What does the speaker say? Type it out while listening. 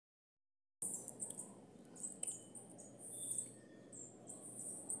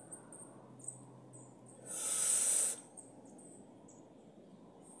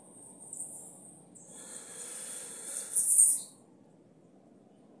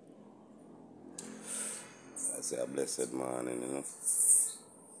say a blessed morning, to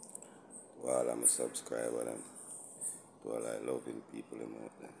all of my subscribers, them, to all I loving people, them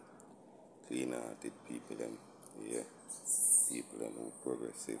out there, clean-hearted people, them, yeah, people, them who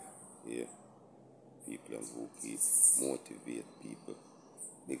progressive, yeah, people, them who keep motivate people,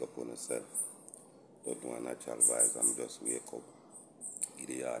 big up on yourself, don't know a natural vibes, I'm just wake up, get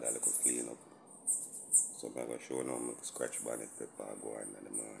the yard a little clean up, so I'm going to show now, I'm scratch bonnet pepper, go on in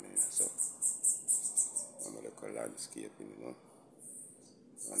the morning, so, I'm a little landscaping, and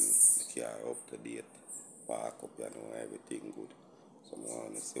the car up to date, park up, everything good. So I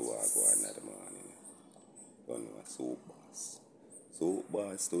want to see what I go on in the morning. Don't know a soap boss. Soap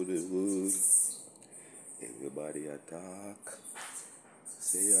boss to the world. Everybody attack.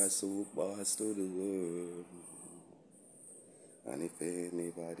 Say a soap boss to the world. And if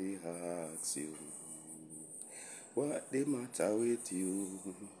anybody asks you, what the matter with you?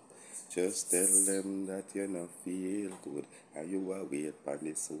 Just tell them that you not feel good and you are wait for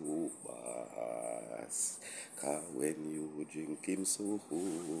the soap boss. Cause when you drink him soap,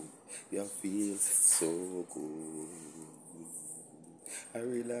 you feel so good. I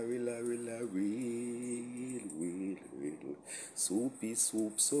real. Soupy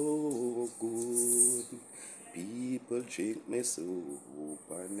soup so good. People drink me soup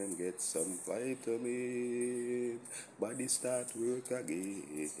and them get some vitamin. Body start work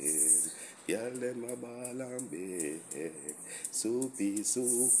again. Girl them a ball and beg. Soupy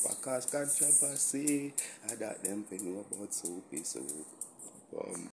soup, a cause controversy. I that them know about soupy soup.